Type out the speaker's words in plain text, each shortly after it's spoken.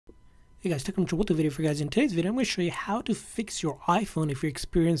Hey guys, welcome to the video for you guys. In today's video, I'm going to show you how to fix your iPhone if you're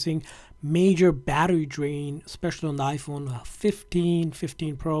experiencing major battery drain, especially on the iPhone 15,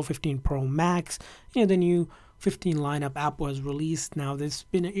 15 Pro, 15 Pro Max. The new 15 lineup Apple has released. Now, there's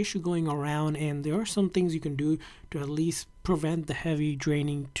been an issue going around, and there are some things you can do to at least prevent the heavy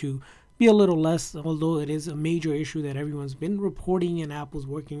draining to be a little less, although it is a major issue that everyone's been reporting and Apple's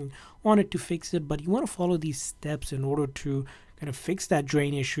working on it to fix it. But you want to follow these steps in order to kind of fix that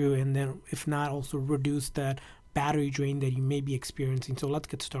drain issue, and then if not, also reduce that battery drain that you may be experiencing. So let's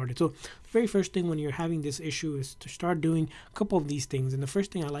get started. So the very first thing when you're having this issue is to start doing a couple of these things. And the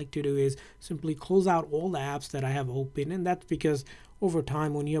first thing I like to do is simply close out all the apps that I have open, and that's because over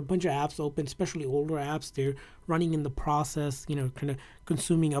time, when you have a bunch of apps open, especially older apps, they're running in the process, kind of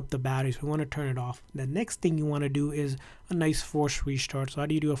consuming up the battery. So we want to turn it off. The next thing you want to do is a nice force restart. So how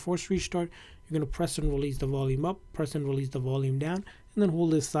do you do a force restart? You're going to press and release the volume up, press and release the volume down, and then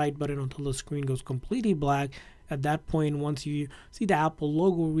hold this side button until the screen goes completely black. At that point, once you see the Apple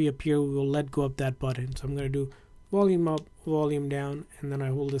logo reappear, we will let go of that button. So I'm going to do volume up, volume down, and then I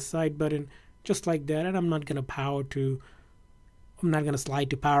hold the side button just like that. And I'm not going to slide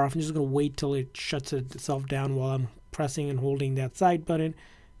to power off. I'm just going to wait till it shuts itself down while I'm pressing and holding that side button.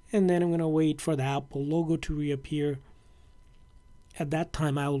 And then I'm going to wait for the Apple logo to reappear. At that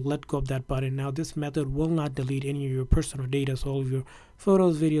time, I will let go of that button. Now, this method will not delete any of your personal data, so all of your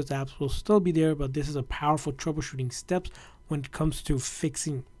photos, videos, apps will still be there, but this is a powerful troubleshooting steps when it comes to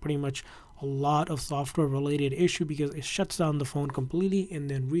fixing pretty much a lot of software-related issue, because it shuts down the phone completely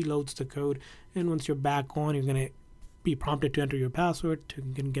and then reloads the code. And once you're back on, you're going to be prompted to enter your password to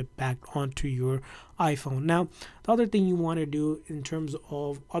get back onto your iPhone. Now, the other thing you want to do in terms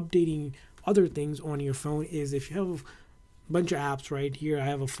of updating other things on your phone is if you have bunch of apps right here. I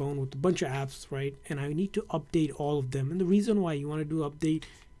have a phone with a bunch of apps, right? And I need to update all of them. And the reason why you want to do update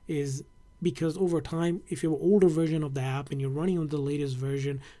is because over time, if you have an older version of the app and you're running on the latest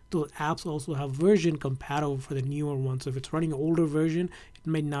version, those apps also have version compatible for the newer one. So if it's running an older version, it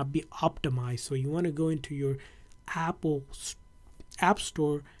may not be optimized. So you want to go into your Apple App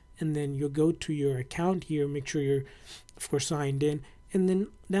Store, and then you'll go to your account here, make sure you're, of course, signed in. And then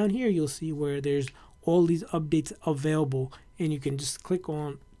down here, you'll see where there's all these updates available, and you can just click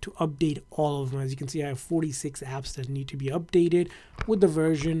on to update all of them. As you can see, I have 46 apps that need to be updated with the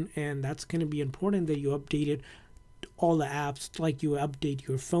version, and that's going to be important that you updated all the apps like you update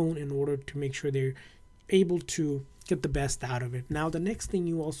your phone in order to make sure they're able to get the best out of it. Now, the next thing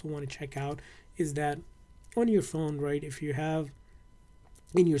you also want to check out is that on your phone, right, if you have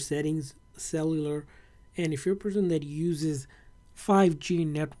in your settings cellular, and if you're a person that uses 5G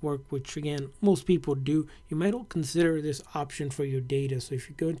network, which again most people do, you might consider this option for your data. So if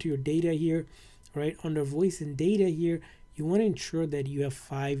you go into your data here, right, under voice and data here, you want to ensure that you have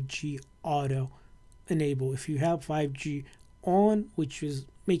 5G auto enabled. If you have 5G on, which is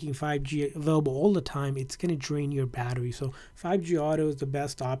making 5G available all the time, it's going to drain your battery. So 5G auto is the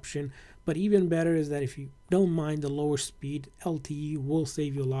best option, but even better is that if you don't mind the lower speed, LTE will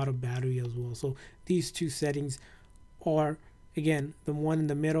save you a lot of battery as well. So these two settings are, again, the one in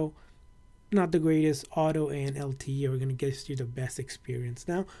the middle, not the greatest. Auto and LTE are going to get you the best experience.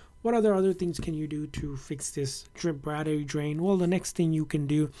 Now, what other things can you do to fix this battery drain? Well, the next thing you can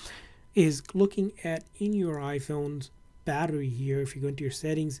do is looking at in your iPhone's battery here. If you go into your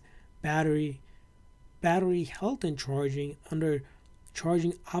settings, battery health and charging, under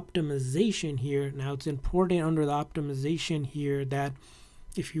charging optimization here. Now, it's important under the optimization here that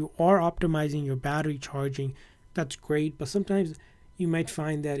if you are optimizing your battery charging, that's great, but sometimes you might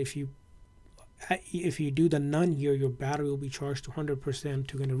find that if you do the none here, your battery will be charged to 100%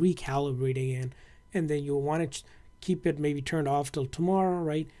 to kind of recalibrate again, and then you'll want to keep it maybe turned off till tomorrow,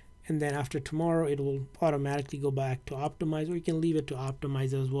 right? And then after tomorrow, it will automatically go back to optimize, or you can leave it to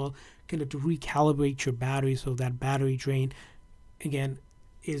optimize as well, kind of to recalibrate your battery so that battery drain again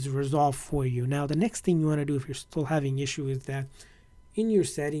is resolved for you. Now, the next thing you want to do if you're still having issue is that in your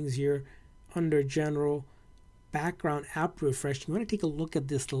settings here under general background app refresh, you want to take a look at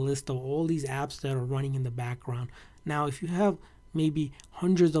this list of all these apps that are running in the background. Now, if you have maybe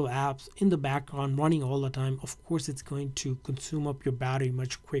hundreds of apps in the background running all the time, of course it's going to consume up your battery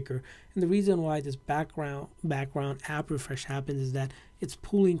much quicker. And the reason why this background app refresh happens is that it's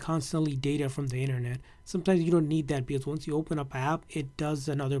pulling constantly data from the internet. Sometimes you don't need that, because once you open up an app, it does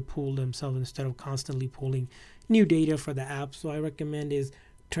another pull themselves instead of constantly pulling new data for the app. So I recommend is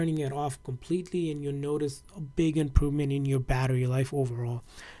turning it off completely, and you'll notice a big improvement in your battery life overall.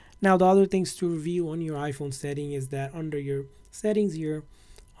 Now, the other things to review on your iPhone setting is that under your settings here,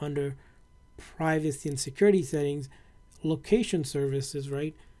 under privacy and security settings, location services,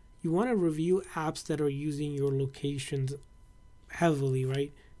 right? you want to review apps that are using your locations heavily,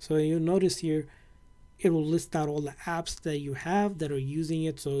 right? So you'll notice here it will list out all the apps that you have that are using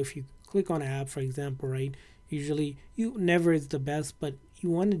it. So if you click on an app, for example, right, usually you never is the best, but you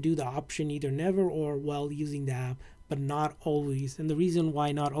want to do the option either never or while using the app, but not always. And the reason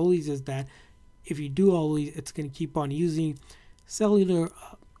why not always is that if you do always, it's going to keep on using cellular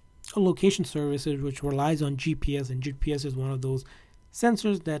location services, which relies on GPS, and GPS is one of those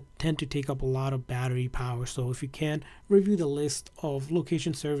sensors that tend to take up a lot of battery power. So if you can, review the list of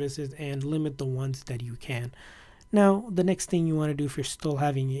location services and limit the ones that you can. Now, the next thing you want to do if you're still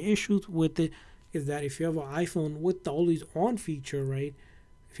having issues with it is that if you have an iPhone with the always on feature, right,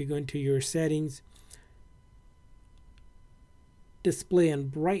 if you go into your settings, display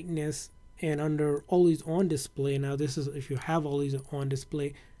and brightness, and under always on display, now this is if you have always on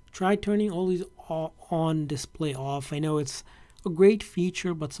display, try turning always on display off. I know it's a great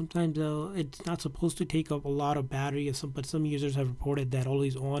feature, but sometimes it's not supposed to take up a lot of battery. But some users have reported that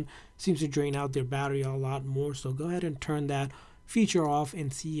always on seems to drain out their battery a lot more. So go ahead and turn that feature off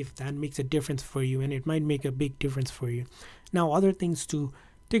and see if that makes a difference for you, and it might make a big difference for you. Now, other things to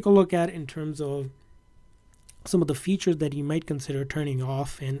take a look at in terms of some of the features that you might consider turning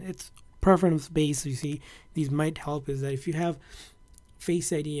off, and it's preference based. You see, these might help is that if you have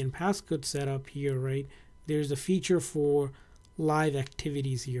Face ID and passcode set up here, right, there's a feature for live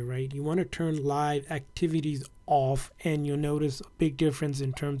activities here, right? You want to turn live activities off, and you'll notice a big difference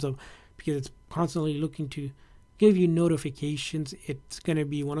in terms of, because it's constantly looking to give you notifications. It's going to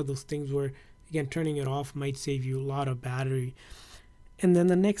be one of those things where, again, turning it off might save you a lot of battery. And then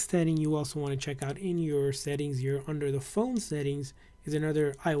the next setting you also want to check out in your settings here under the phone settings is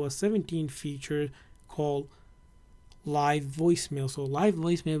another iOS 17 feature called live voicemail. So live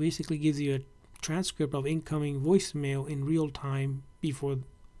voicemail basically gives you a transcript of incoming voicemail in real time before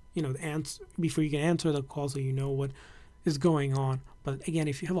before you can answer the call, so you know what is going on. But again,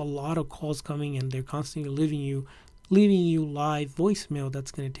 if you have a lot of calls coming and they're constantly leaving you live voicemail,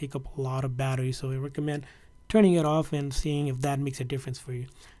 that's going to take up a lot of battery. So I recommend turning it off and seeing if that makes a difference for you.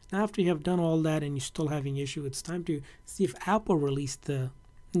 Now, after you have done all that and you're still having issue, it's time to see if Apple released the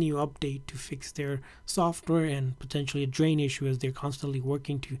new update to fix their software and potentially a drain issue, as they're constantly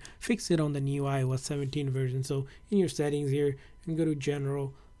working to fix it on the new iOS 17 version. So in your settings here, you can go to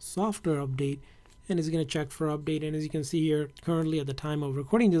General Software Update, and it's going to check for update. And as you can see here, currently at the time of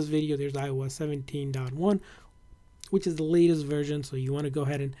recording this video, there's iOS 17.1, which is the latest version. So you want to go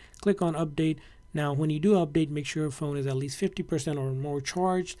ahead and click on update. Now, when you do update, make sure your phone is at least 50% or more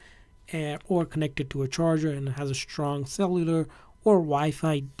charged or connected to a charger and has a strong cellular or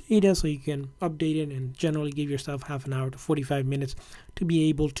Wi-Fi data, so you can update it, and generally give yourself half an hour to 45 minutes to be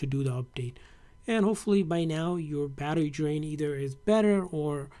able to do the update. And hopefully by now your battery drain either is better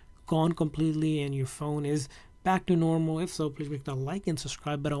or gone completely and your phone is back to normal. If so, please make the like and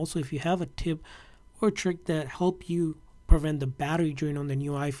subscribe. But also, if you have a tip or trick that help you prevent the battery drain on the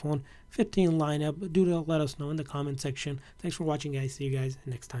new iPhone 15 lineup, do let us know in the comment section. Thanks for watching, guys. See you guys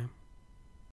next time.